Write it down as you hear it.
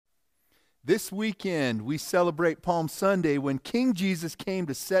This weekend, we celebrate Palm Sunday when King Jesus came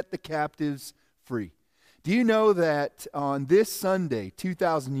to set the captives free. Do you know that on this Sunday,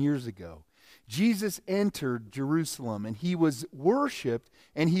 2,000 years ago, Jesus entered Jerusalem and he was worshiped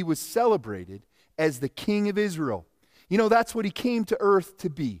and he was celebrated as the King of Israel? You know, that's what he came to earth to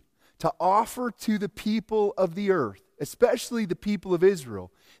be, to offer to the people of the earth, especially the people of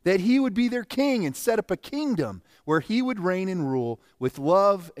Israel, that he would be their king and set up a kingdom where he would reign and rule with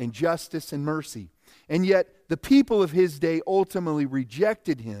love and justice and mercy. And yet the people of his day ultimately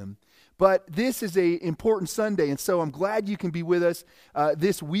rejected him. But this is an important Sunday, and so I'm glad you can be with us.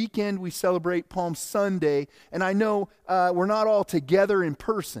 This weekend we celebrate Palm Sunday, and I know we're not all together in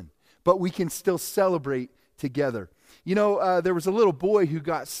person, but we can still celebrate together. You know, there was a little boy who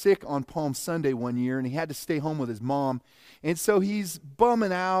got sick on Palm Sunday one year, and he had to stay home with his mom. And so he's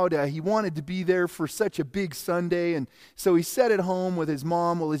bumming out. He wanted to be there for such a big Sunday, and so he sat at home with his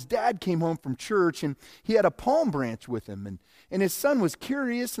mom. Well, his dad came home from church, and he had a palm branch with him. And his son was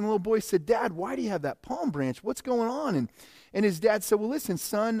curious, and the little boy said, "Dad, why do you have that palm branch? What's going on?" And his dad said, "Well, listen,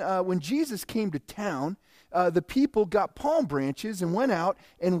 son, when Jesus came to town, the people got palm branches and went out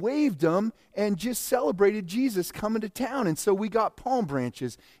and waved them and just celebrated Jesus coming to town. And so we got palm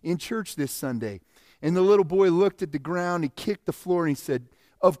branches in church this Sunday." And the little boy looked at the ground, he kicked the floor, and he said,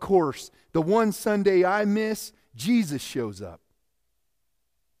 "Of course, the one Sunday I miss, Jesus shows up."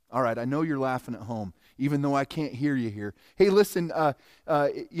 All right, I know you're laughing at home, even though I can't hear you here. Hey, listen,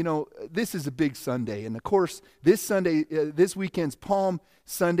 this is a big Sunday. And of course, this Sunday, this weekend's Palm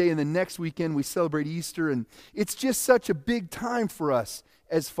Sunday, and the next weekend we celebrate Easter. And it's just such a big time for us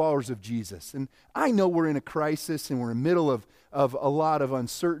as followers of Jesus. And I know we're in a crisis, and we're in the middle of a lot of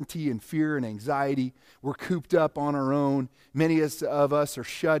uncertainty and fear and anxiety. We're cooped up on our own. Many of us are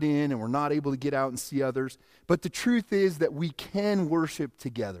shut in, and we're not able to get out and see others. But the truth is that we can worship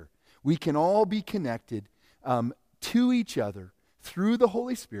together. We can all be connected to each other through the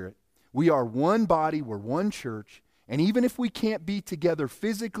Holy Spirit. We are one body, we're one church, and even if we can't be together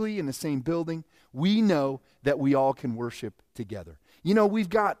physically in the same building, we know that we all can worship together. You know, we've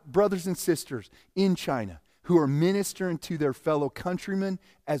got brothers and sisters in China who are ministering to their fellow countrymen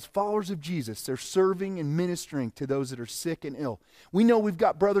as followers of Jesus. They're serving and ministering to those that are sick and ill. We know we've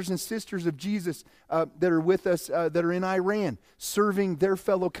got brothers and sisters of Jesus that are with us that are in Iran, serving their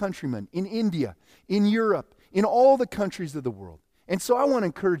fellow countrymen, in India, in Europe, in all the countries of the world. And so I want to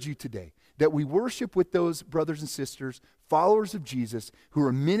encourage you today that we worship with those brothers and sisters, followers of Jesus, who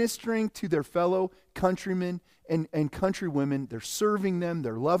are ministering to their fellow countrymen and countrywomen. They're serving them,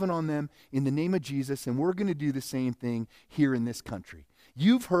 they're loving on them in the name of Jesus, and we're going to do the same thing here in this country.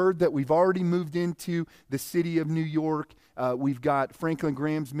 You've heard that we've already moved into the city of New York. We've got Franklin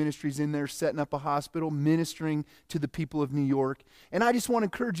Graham's ministries in there, setting up a hospital, ministering to the people of New York. And I just want to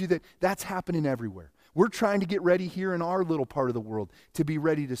encourage you that that's happening everywhere. We're trying to get ready here in our little part of the world to be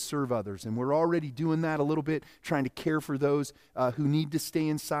ready to serve others. And we're already doing that a little bit, trying to care for those who need to stay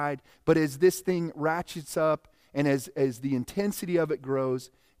inside. But as this thing ratchets up and as the intensity of it grows,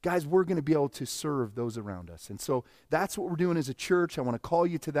 guys, we're going to be able to serve those around us. And so that's what we're doing as a church. I want to call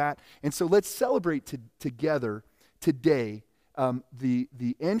you to that. And so let's celebrate together today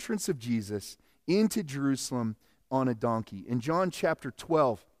the entrance of Jesus into Jerusalem on a donkey. In John chapter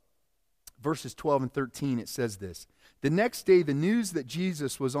 12, verses 12 and 13, it says this: "The next day, the news that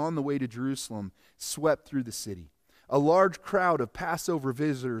Jesus was on the way to Jerusalem swept through the city. A large crowd of Passover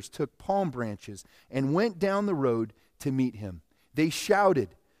visitors took palm branches and went down the road to meet him. They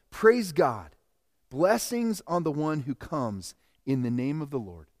shouted, 'Praise God! Blessings on the one who comes in the name of the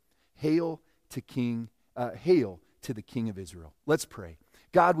Lord. Hail to the King of Israel.'" Let's pray.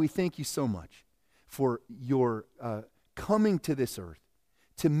 God, we thank you so much for your coming to this earth,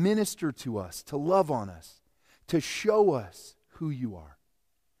 to minister to us, to love on us, to show us who you are.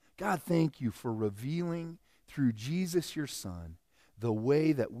 God, thank you for revealing through Jesus, your Son, the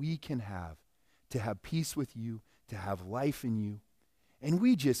way that we can have to have peace with you, to have life in you. And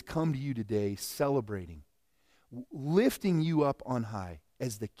we just come to you today celebrating, lifting you up on high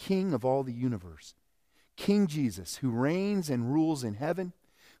as the King of all the universe. King Jesus, who reigns and rules in heaven,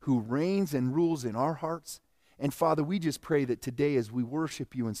 who reigns and rules in our hearts. And Father, we just pray that today as we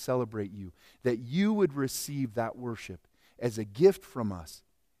worship you and celebrate you, that you would receive that worship as a gift from us,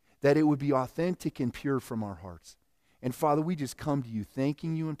 that it would be authentic and pure from our hearts. And Father, we just come to you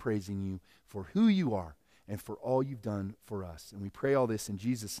thanking you and praising you for who you are and for all you've done for us. And we pray all this in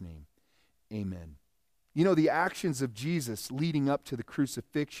Jesus' name. Amen. You know, the actions of Jesus leading up to the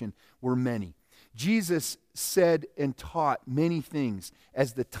crucifixion were many. Jesus said and taught many things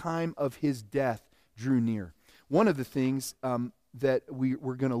as the time of his death drew near. One of the things that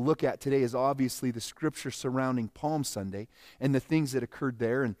we're going to look at today is obviously the scripture surrounding Palm Sunday and the things that occurred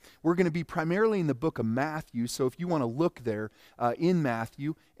there. And we're going to be primarily in the book of Matthew. So if you want to look there in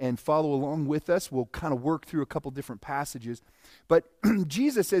Matthew and follow along with us, we'll kind of work through a couple different passages. But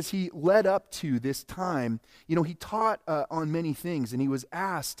Jesus, as he led up to this time, he taught on many things, and he was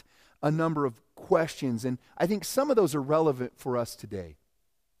asked a number of questions. And I think some of those are relevant for us today.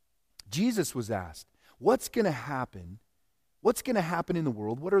 Jesus was asked, what's going to happen? What's going to happen in the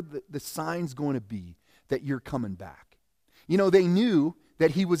world? What are the signs going to be that you're coming back? They knew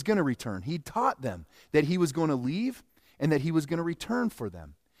that he was going to return. He taught them that he was going to leave and that he was going to return for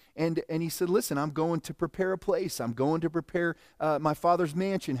them. And he said, listen, I'm going to prepare a place. I'm going to prepare, my Father's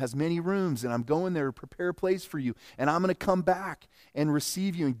mansion has many rooms, and I'm going there to prepare a place for you. And I'm going to come back and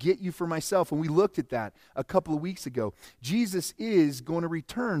receive you and get you for myself. And we looked at that a couple of weeks ago. Jesus is going to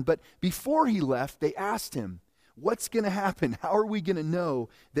return. But before he left, they asked him, what's going to happen? How are we going to know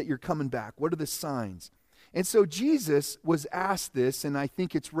that you're coming back? What are the signs? And so Jesus was asked this, and I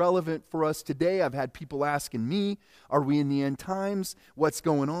think it's relevant for us today. I've had people asking me, are we in the end times? What's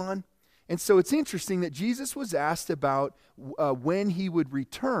going on? And so it's interesting that Jesus was asked about when he would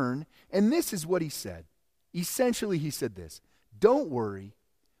return, and this is what he said. Essentially, he said this, don't worry,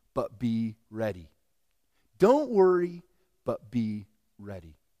 but be ready. Don't worry, but be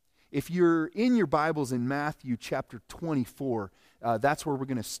ready. If you're in your Bibles in Matthew chapter 24, that's where we're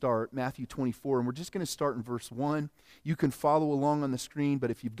going to start, Matthew 24, and we're just going to start in verse 1. You can follow along on the screen,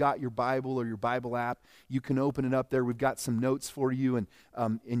 but if you've got your Bible or your Bible app, you can open it up there. We've got some notes for you,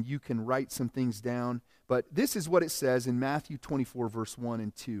 and you can write some things down. But this is what it says in Matthew 24, verse 1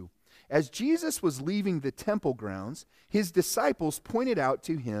 and 2. As Jesus was leaving the temple grounds, his disciples pointed out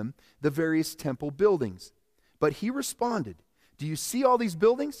to him the various temple buildings. But he responded, do you see all these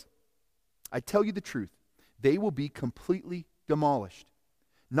buildings? I tell you the truth, they will be completely demolished.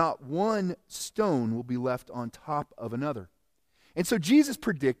 Not one stone will be left on top of another. And so Jesus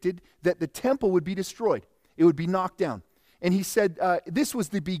predicted that the temple would be destroyed. It would be knocked down. And he said this was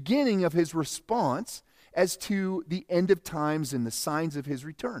the beginning of his response as to the end of times and the signs of his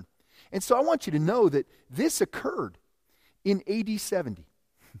return. And so I want you to know that this occurred in AD 70.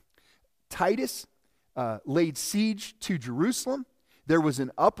 Titus laid siege to Jerusalem. There was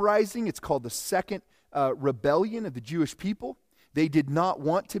an uprising. It's called the Second Rebellion of the Jewish people. They did not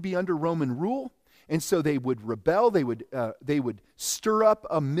want to be under Roman rule, and so they would rebel. They would stir up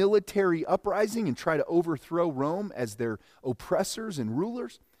a military uprising and try to overthrow Rome as their oppressors and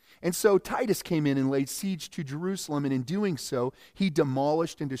rulers. And so Titus came in and laid siege to Jerusalem, and in doing so, he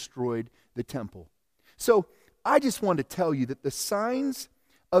demolished and destroyed the temple. So I just want to tell you that the signs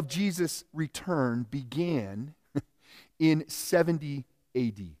of Jesus' return began in 70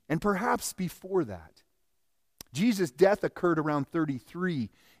 AD, and perhaps before that. Jesus' death occurred around 33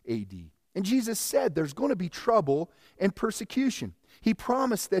 AD. And Jesus said there's going to be trouble and persecution. He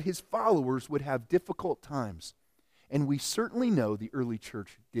promised that his followers would have difficult times. And we certainly know the early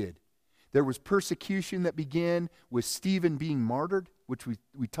church did. There was persecution that began with Stephen being martyred, which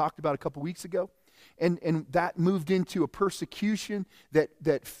we talked about a couple weeks ago. And that moved into a persecution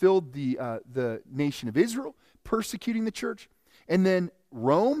that filled the nation of Israel, persecuting the church. And then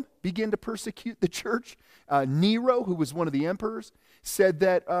Rome began to persecute the church. Nero, who was one of the emperors, said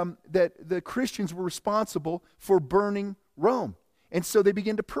that the Christians were responsible for burning Rome. And so they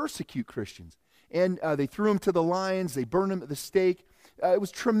began to persecute Christians. And they threw them to the lions. They burned them at the stake. It was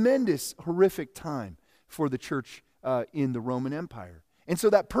a tremendous, horrific time for the church in the Roman Empire. And so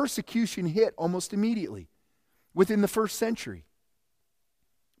that persecution hit almost immediately within the first century.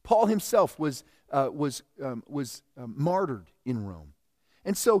 Paul himself was martyred in Rome.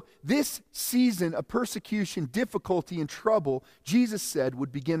 And so this season of persecution, difficulty, and trouble, Jesus said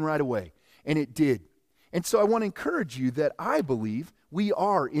would begin right away. And it did. And so I want to encourage you that I believe we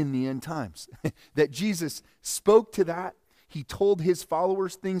are in the end times. That Jesus spoke to that. He told his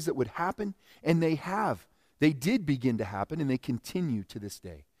followers things that would happen, and they have. They did begin to happen, and they continue to this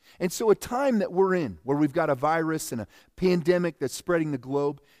day. And so a time that we're in, where we've got a virus and a pandemic that's spreading the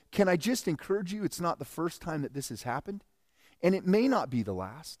globe, can I just encourage you, it's not the first time that this has happened, and it may not be the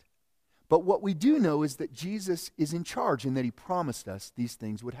last. But what we do know is that Jesus is in charge and that he promised us these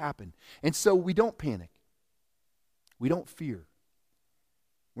things would happen. And so we don't panic. We don't fear.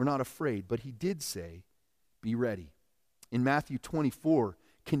 We're not afraid. But he did say, be ready. In Matthew 24,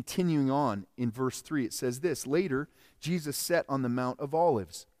 continuing on in verse 3, it says this, later, Jesus sat on the Mount of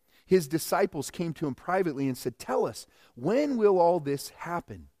Olives. His disciples came to him privately and said, tell us, when will all this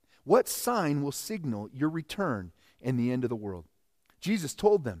happen? What sign will signal your return and the end of the world? Jesus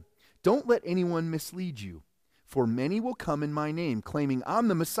told them, don't let anyone mislead you, For many will come in my name, claiming I'm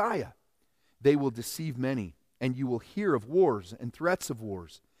the Messiah. They will deceive many, and you will hear of wars and threats of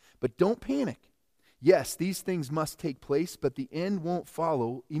wars. But don't panic. Yes, these things must take place, but the end won't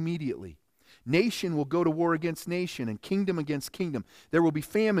follow immediately. Nation will go to war against nation, and kingdom against kingdom. There will be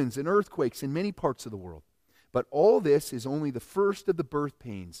famines and earthquakes in many parts of the world. But all this is only the first of the birth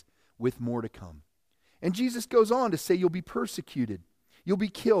pains, with more to come. And Jesus goes on to say, you'll be persecuted. You'll be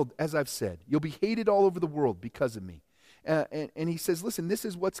killed, as I've said. You'll be hated all over the world because of me. And he says, listen, this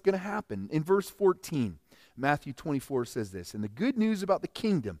is what's going to happen. In verse 14, Matthew 24 says this, and the good news about the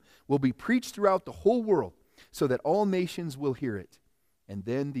kingdom will be preached throughout the whole world so that all nations will hear it. And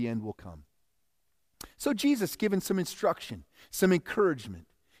then the end will come. So Jesus given some instruction, some encouragement.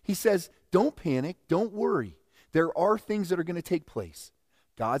 He says, don't panic, don't worry. There are things that are going to take place.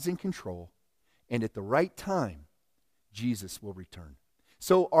 God's in control. And at the right time, Jesus will return.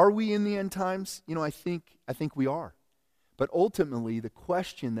 So are we in the end times? I think we are. But ultimately, the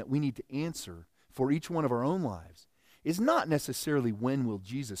question that we need to answer for each one of our own lives is not necessarily when will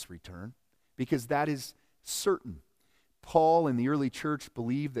Jesus return, because that is certain. Paul and the early church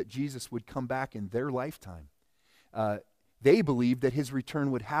believed that Jesus would come back in their lifetime. They believed that his return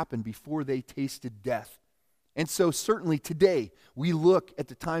would happen before they tasted death. And so certainly today, we look at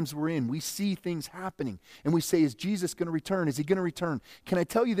the times we're in, we see things happening, and we say, is Jesus going to return? Is he going to return? Can I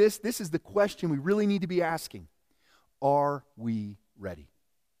tell you this? This is the question we really need to be asking. Are we ready?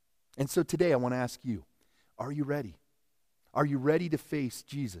 And so today I want to ask you, are you ready? Are you ready to face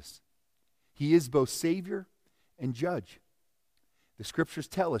Jesus? He is both Savior and Judge. The scriptures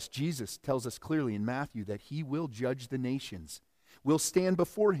tell us, Jesus tells us clearly in Matthew that he will judge the nations. We'll stand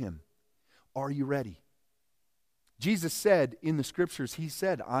before him. Are you ready? Jesus said in the scriptures, he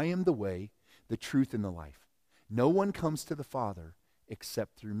said, I am the way, the truth, and the life. No one comes to the Father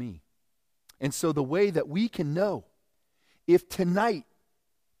except through me. And so the way that we can know, if tonight,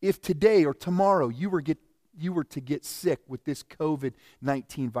 if today or tomorrow you were to get sick with this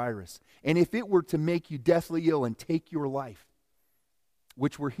COVID-19 virus, and if it were to make you deathly ill and take your life,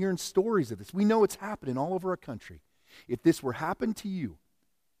 which we're hearing stories of this, we know it's happening all over our country. If this were happen to you,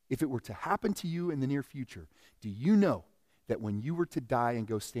 if it were to happen to you in the near future, do you know that when you were to die and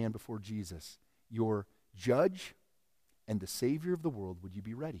go stand before Jesus, your judge and the Savior of the world, would you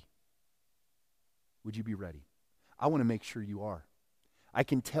be ready? Would you be ready? I want to make sure you are. I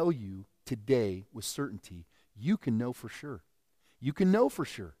can tell you today with certainty, you can know for sure. You can know for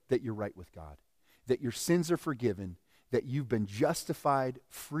sure that you're right with God, that your sins are forgiven, that you've been justified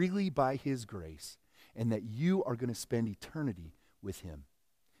freely by his grace, and that you are going to spend eternity with him.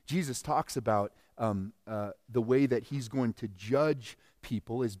 Jesus talks about the way that he's going to judge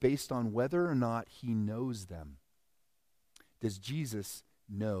people is based on whether or not he knows them. Does Jesus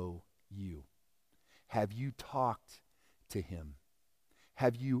know you? Have you talked to him?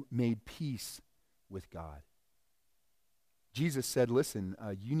 Have you made peace with God? Jesus said, listen,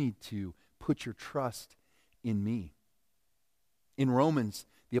 you need to put your trust in me. In Romans,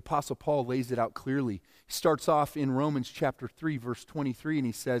 the Apostle Paul lays it out clearly. He starts off in Romans chapter 3, verse 23, and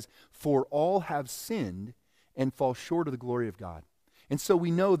he says, for all have sinned and fall short of the glory of God. And so we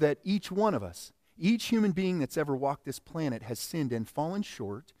know that each one of us, each human being that's ever walked this planet has sinned and fallen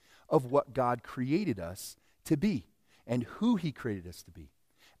short of what God created us to be and who he created us to be.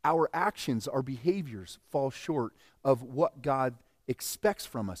 Our actions, our behaviors fall short of what God expects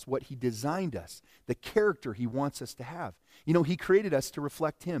from us, what he designed us, the character he wants us to have. You know, he created us to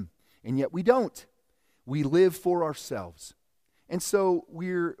reflect him, and yet we don't. We live for ourselves. And so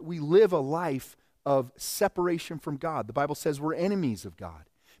we live a life of separation from God. The Bible says we're enemies of God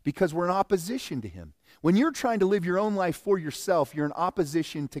because we're in opposition to him. When you're trying to live your own life for yourself, you're in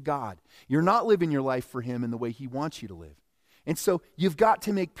opposition to God. You're not living your life for him in the way he wants you to live. And so you've got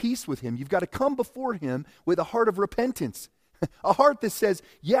to make peace with him. You've got to come before him with a heart of repentance. A heart that says,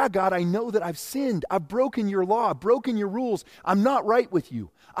 yeah, God, I know that I've sinned. I've broken your law, broken your rules. I'm not right with you.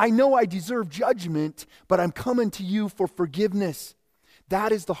 I know I deserve judgment, but I'm coming to you for forgiveness.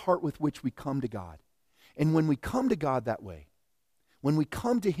 That is the heart with which we come to God. And when we come to God that way, when we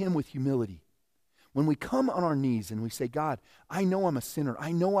come to him with humility, when we come on our knees and we say, God, I know I'm a sinner.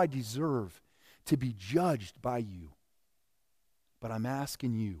 I know I deserve to be judged by you, but I'm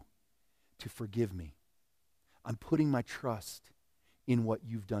asking you to forgive me. I'm putting my trust in what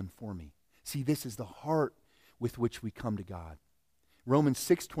you've done for me. See, this is the heart with which we come to God. Romans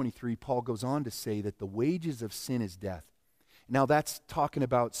 6:23, Paul goes on to say that the wages of sin is death. Now that's talking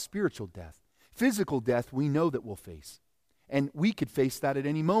about spiritual death. Physical death we know that we'll face. And we could face that at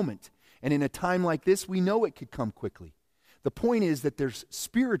any moment. And in a time like this, we know it could come quickly. The point is that there's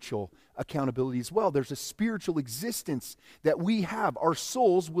spiritual accountability as well. There's a spiritual existence that we have. Our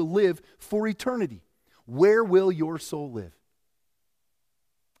souls will live for eternity. Where will your soul live?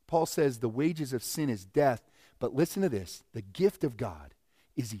 Paul says the wages of sin is death, but listen to this, the gift of God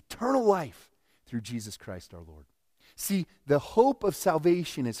is eternal life through Jesus Christ our Lord. See, the hope of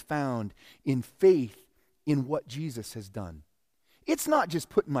salvation is found in faith in what Jesus has done. It's not just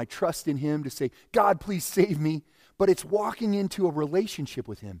putting my trust in him to say, God, please save me, but it's walking into a relationship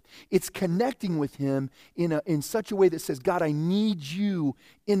with him. It's connecting with him in such a way that says, God, I need you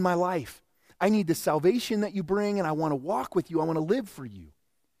in my life. I need the salvation that you bring, and I want to walk with you. I want to live for you.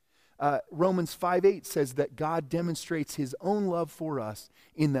 Romans 5:8 says that God demonstrates his own love for us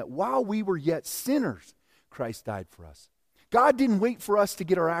in that while we were yet sinners, Christ died for us. God didn't wait for us to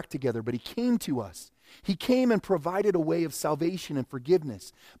get our act together, but he came to us. He came and provided a way of salvation and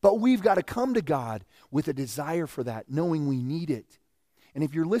forgiveness. But we've got to come to God with a desire for that, knowing we need it. And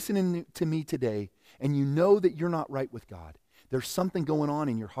if you're listening to me today and you know that you're not right with God, there's something going on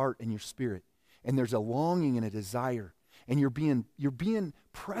in your heart and your spirit, and there's a longing and a desire, and you're being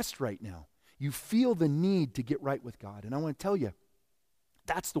pressed right now. You feel the need to get right with God. And I want to tell you,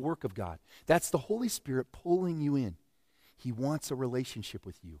 that's the work of God. That's the Holy Spirit pulling you in. He wants a relationship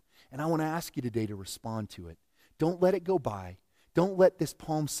with you. And I want to ask you today to respond to it. Don't let it go by. Don't let this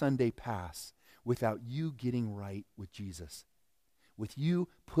Palm Sunday pass without you getting right with Jesus, with you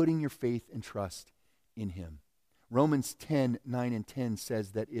putting your faith and trust in him. Romans 10:9 and 10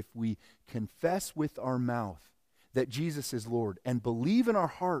 says that if we confess with our mouth that Jesus is Lord and believe in our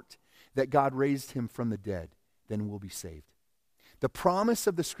heart that God raised him from the dead, then we'll be saved. The promise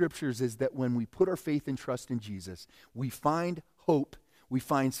of the scriptures is that when we put our faith and trust in Jesus, we find hope, we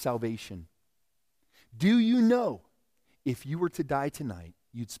find salvation. Do you know if you were to die tonight,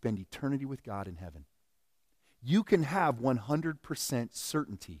 you'd spend eternity with God in heaven? You can have 100%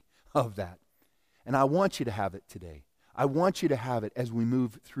 certainty of that. And I want you to have it today. I want you to have it as we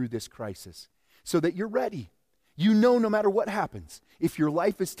move through this crisis so that you're ready. You know no matter what happens, if your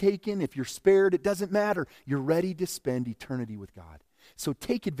life is taken, if you're spared, it doesn't matter. You're ready to spend eternity with God. So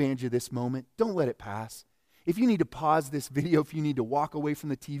take advantage of this moment. Don't let it pass. If you need to pause this video, if you need to walk away from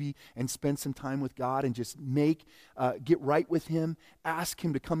the TV and spend some time with God and just get right with him, ask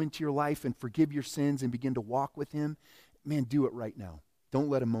him to come into your life and forgive your sins and begin to walk with him, man, do it right now. Don't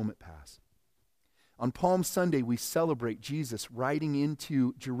let a moment pass. On Palm Sunday, we celebrate Jesus riding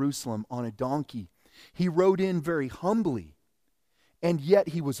into Jerusalem on a donkey. He rode in very humbly, and yet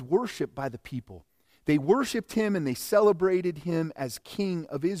he was worshiped by the people. They worshiped him and they celebrated him as King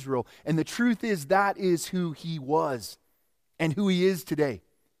of Israel. And the truth is, that is who he was and who he is today.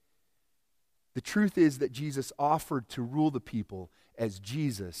 The truth is that Jesus offered to rule the people as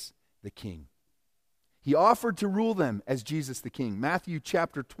Jesus the King. He offered to rule them as Jesus the King. Matthew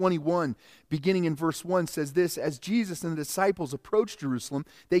chapter 21, beginning in verse 1, says this: As Jesus and the disciples approached Jerusalem,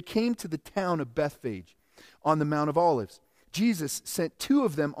 they came to the town of Bethphage on the Mount of Olives. Jesus sent two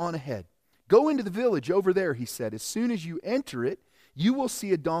of them on ahead. Go into the village over there, he said. As soon as you enter it, you will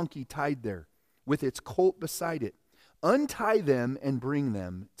see a donkey tied there with its colt beside it. Untie them and bring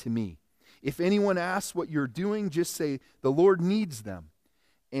them to me. If anyone asks what you're doing, just say, the Lord needs them,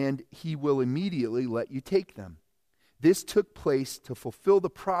 and he will immediately let you take them. This took place to fulfill the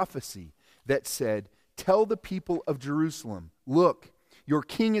prophecy that said, tell the people of Jerusalem, look, your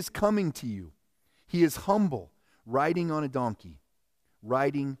king is coming to you. He is humble, riding on a donkey,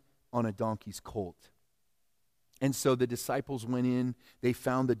 riding on a donkey's colt. And so the disciples went in, they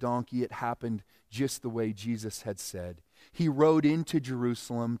found the donkey. It happened just the way Jesus had said. He rode into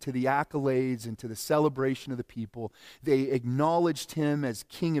Jerusalem to the accolades and to the celebration of the people. They acknowledged him as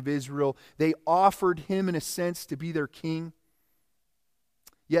King of Israel. They offered him, in a sense, to be their king.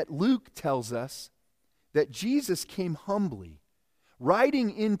 Yet Luke tells us that Jesus came humbly. Riding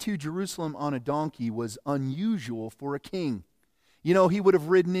into Jerusalem on a donkey was unusual for a king. You know, he would have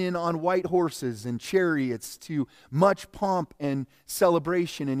ridden in on white horses and chariots to much pomp and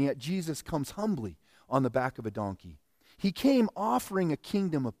celebration, and yet Jesus comes humbly on the back of a donkey. He came offering a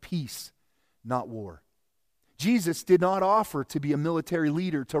kingdom of peace, not war. Jesus did not offer to be a military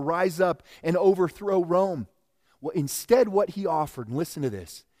leader, to rise up and overthrow Rome. Well, instead, what he offered, and listen to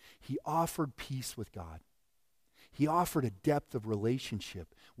this, he offered peace with God. He offered a depth of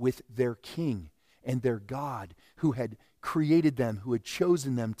relationship with their king and their God who had created them, who had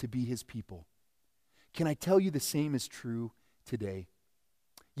chosen them to be his people. Can I tell you the same is true today?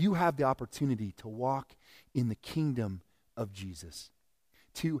 You have the opportunity to walk in the kingdom of Jesus,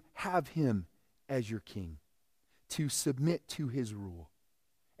 to have him as your king, to submit to his rule,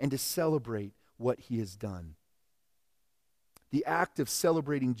 and to celebrate what he has done. The act of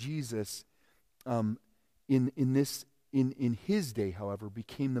celebrating Jesus in his day, however,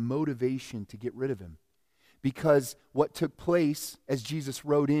 became the motivation to get rid of him. Because what took place as Jesus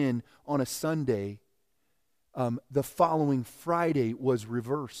rode in on a Sunday, the following Friday was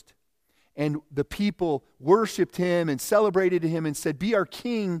reversed. And the people worshiped him and celebrated him and said, "Be our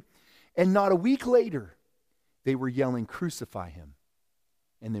king." And not a week later, they were yelling, "Crucify him."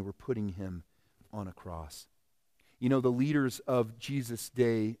 And they were putting him on a cross. You know, the leaders of Jesus'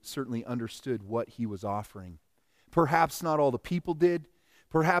 day certainly understood what he was offering. Perhaps not all the people did.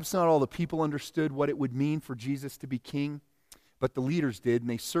 Perhaps not all the people understood what it would mean for Jesus to be king. But the leaders did, and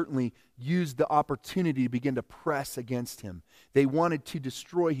they certainly used the opportunity to begin to press against him. They wanted to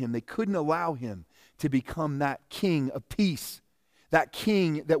destroy him. They couldn't allow him to become that king of peace, that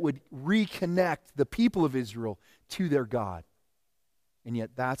king that would reconnect the people of Israel to their God. And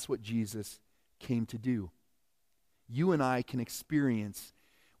yet that's what Jesus came to do. You and I can experience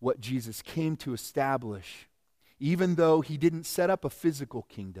what Jesus came to establish. Even though he didn't set up a physical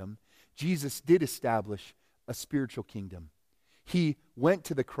kingdom, Jesus did establish a spiritual kingdom. He went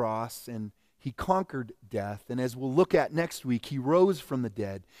to the cross and he conquered death. And as we'll look at next week, he rose from the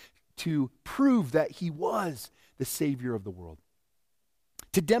dead to prove that he was the Savior of the world.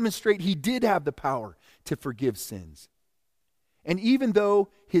 To demonstrate he did have the power to forgive sins. And even though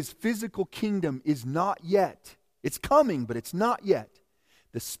his physical kingdom is not yet, it's coming, but it's not yet,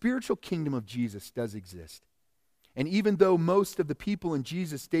 the spiritual kingdom of Jesus does exist. And even though most of the people in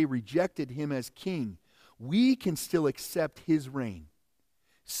Jesus' day rejected him as king, we can still accept his reign.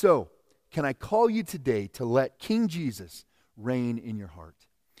 So, can I call you today to let King Jesus reign in your heart?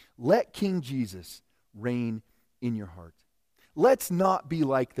 Let King Jesus reign in your heart. Let's not be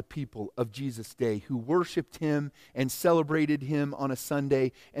like the people of Jesus' day who worshiped him and celebrated him on a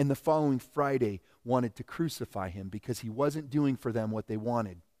Sunday, and the following Friday wanted to crucify him because he wasn't doing for them what they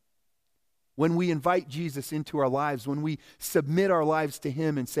wanted. When we invite Jesus into our lives, when we submit our lives to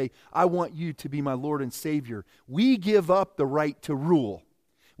him and say, "I want you to be my Lord and Savior," we give up the right to rule.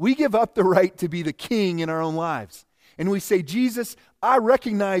 We give up the right to be the king in our own lives. And we say, "Jesus, I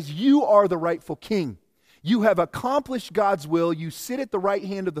recognize you are the rightful king. You have accomplished God's will. You sit at the right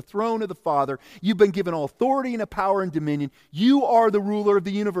hand of the throne of the Father. You've been given all authority and a power and dominion. You are the ruler of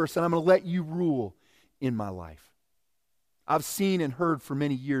the universe, and I'm going to let you rule in my life." I've seen and heard for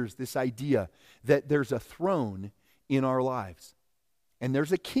many years this idea that there's a throne in our lives, and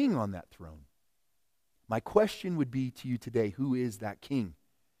there's a king on that throne. My question would be to you today, who is that king?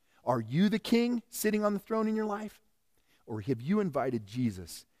 Are you the king sitting on the throne in your life? Or have you invited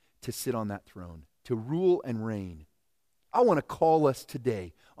Jesus to sit on that throne, to rule and reign? I want to call us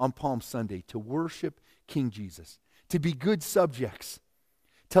today on Palm Sunday to worship King Jesus, to be good subjects,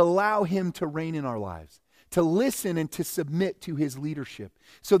 to allow him to reign in our lives, to listen and to submit to his leadership,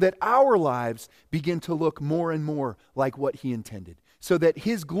 so that our lives begin to look more and more like what he intended, so that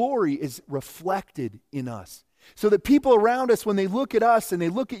his glory is reflected in us, so that people around us, when they look at us and they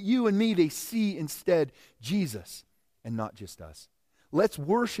look at you and me, they see instead Jesus and not just us. Let's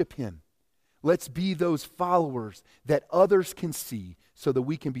worship him. Let's be those followers that others can see so that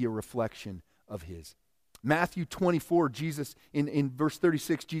we can be a reflection of his. Matthew 24, Jesus, in verse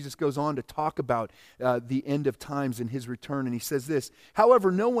 36, Jesus goes on to talk about the end of times and his return. And he says this,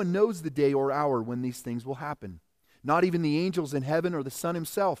 "However, no one knows the day or hour when these things will happen. Not even the angels in heaven or the Son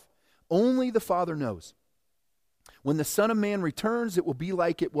himself. Only the Father knows. When the Son of Man returns, it will be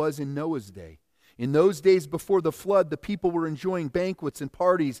like it was in Noah's day. In those days before the flood, the people were enjoying banquets and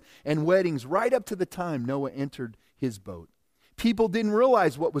parties and weddings right up to the time Noah entered his boat. People didn't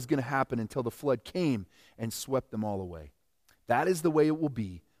realize what was going to happen until the flood came and swept them all away. That is the way it will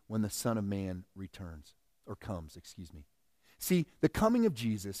be when the Son of Man returns, or comes, See, the coming of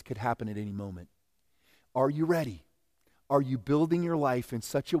Jesus could happen at any moment. Are you ready? Are you building your life in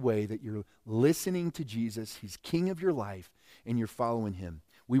such a way that you're listening to Jesus, he's king of your life, and you're following him?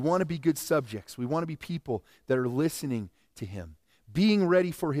 We want to be good subjects. We want to be people that are listening to him. Being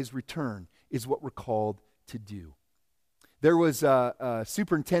ready for his return is what we're called to do. There was a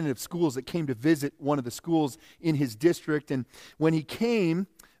superintendent of schools that came to visit one of the schools in his district, and when he came,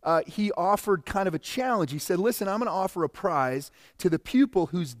 he offered kind of a challenge. He said, "Listen, I'm going to offer a prize to the pupil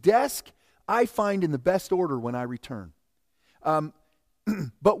whose desk I find in the best order when I return."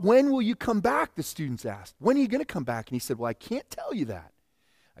 "But when will you come back?" the students asked. "When are you going to come back?" And he said, "Well, I can't tell you that.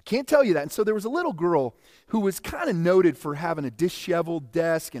 I can't tell you that." And so there was a little girl who was kind of noted for having a disheveled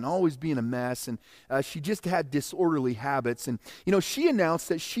desk and always being a mess. And she just had disorderly habits. And, she announced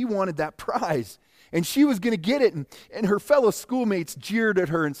that she wanted that prize. And she was going to get it, and her fellow schoolmates jeered at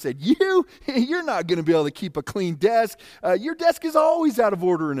her and said, you're not going to be able to keep a clean desk. Your desk is always out of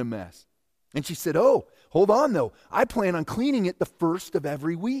order and a mess. And she said, oh, hold on though. I plan on cleaning it the first of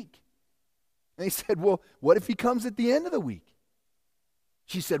every week. And they said, well, what if he comes at the end of the week?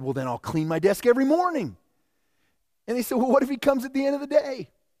 She said, well, then I'll clean my desk every morning. And they said, well, what if he comes at the end of the day?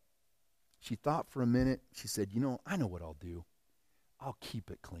 She thought for a minute. She said, I know what I'll do. I'll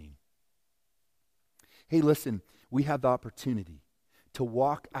keep it clean. Hey, listen, we have the opportunity to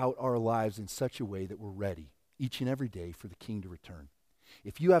walk out our lives in such a way that we're ready each and every day for the King to return.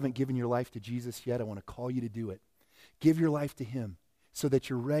 If you haven't given your life to Jesus yet, I want to call you to do it. Give your life to him so that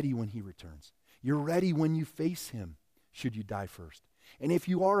you're ready when he returns. You're ready when you face him, should you die first. And if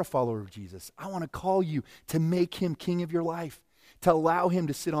you are a follower of Jesus, I want to call you to make him king of your life, to allow him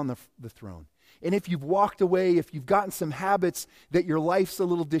to sit on the throne. And if you've walked away, if you've gotten some habits that your life's a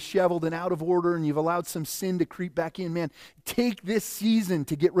little disheveled and out of order and you've allowed some sin to creep back in, man, take this season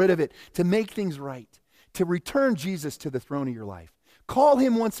to get rid of it, to make things right, to return Jesus to the throne of your life. Call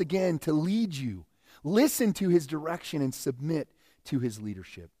him once again to lead you. Listen to his direction and submit to his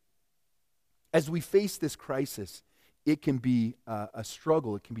leadership. As we face this crisis, it can be a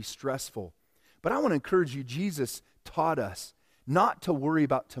struggle. It can be stressful. But I want to encourage you, Jesus taught us not to worry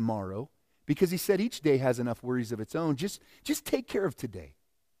about tomorrow because he said each day has enough worries of its own. Just take care of today.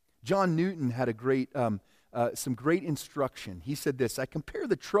 John Newton had some great instruction. He said this, I compare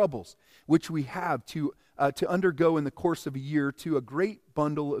the troubles which we have to undergo in the course of a year to a great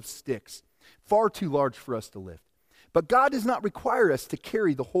bundle of sticks, far too large for us to lift. But God does not require us to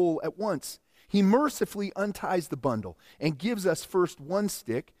carry the whole at once. He mercifully unties the bundle and gives us first one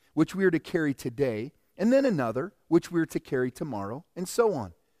stick, which we are to carry today, and then another, which we are to carry tomorrow, and so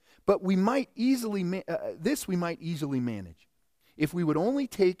on. But we might easily manage if we would only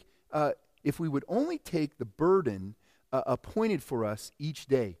take the burden appointed for us each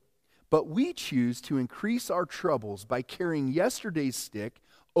day. But we choose to increase our troubles by carrying yesterday's stick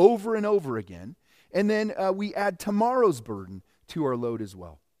over and over again, and then we add tomorrow's burden to our load as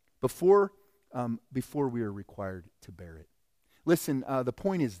well, before we are required to bear it. Listen, the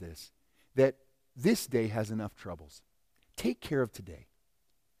point is this, that this day has enough troubles. Take care of today.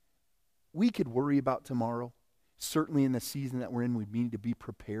 We could worry about tomorrow. Certainly in the season that we're in, we need to be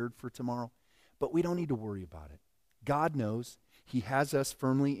prepared for tomorrow, but we don't need to worry about it. God knows. He has us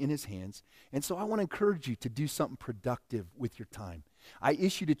firmly in his hands, and so I want to encourage you to do something productive with your time. I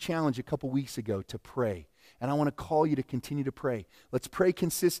issued a challenge a couple weeks ago to pray, and I want to call you to continue to pray. Let's pray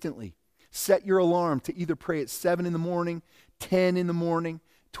consistently. Set your alarm to either pray at 7 in the morning, 10 in the morning,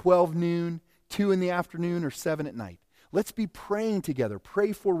 12 noon, 2 in the afternoon, or 7 at night. Let's be praying together.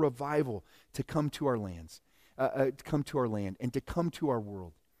 Pray for revival to come to our lands, to come to our land, and to come to our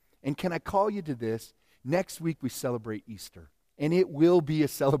world. And can I call you to this? Next week we celebrate Easter, and it will be a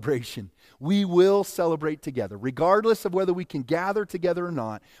celebration. We will celebrate together. Regardless of whether we can gather together or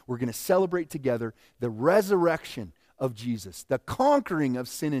not, we're going to celebrate together the resurrection of Jesus, the conquering of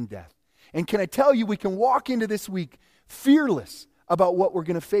sin and death. And can I tell you, we can walk into this week fearless about what we're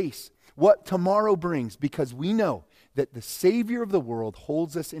going to face, what tomorrow brings, because we know that the Savior of the world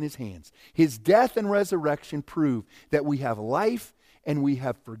holds us in his hands. His death and resurrection prove that we have life and we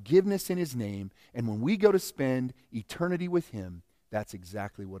have forgiveness in his name. And when we go to spend eternity with him, that's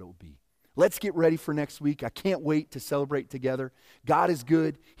exactly what it will be. Let's get ready for next week. I can't wait to celebrate together. God is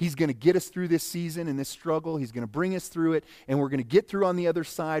good. He's going to get us through this season and this struggle. He's going to bring us through it, and we're going to get through on the other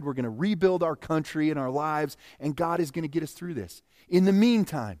side. We're going to rebuild our country and our lives, and God is going to get us through this. In the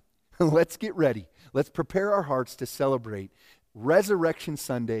meantime, let's get ready. Let's prepare our hearts to celebrate Resurrection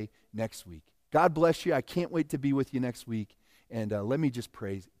Sunday next week. God bless you. I can't wait to be with you next week. And let me just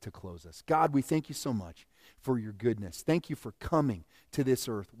pray to close us. God, we thank you so much for your goodness. Thank you for coming to this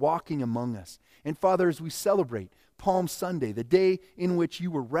earth, walking among us. And Father, as we celebrate Palm Sunday, the day in which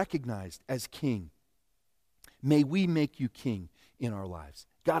you were recognized as King, may we make you King in our lives.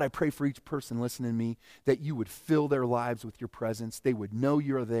 God, I pray for each person listening to me that you would fill their lives with your presence. They would know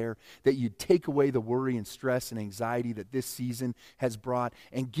you're there, that you'd take away the worry and stress and anxiety that this season has brought,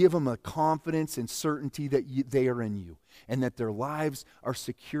 and give them a confidence and certainty that they are in you and that their lives are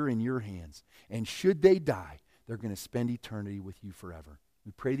secure in your hands. And should they die, they're going to spend eternity with you forever.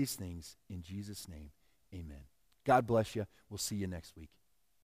 We pray these things in Jesus' name. Amen. God bless you. We'll see you next week.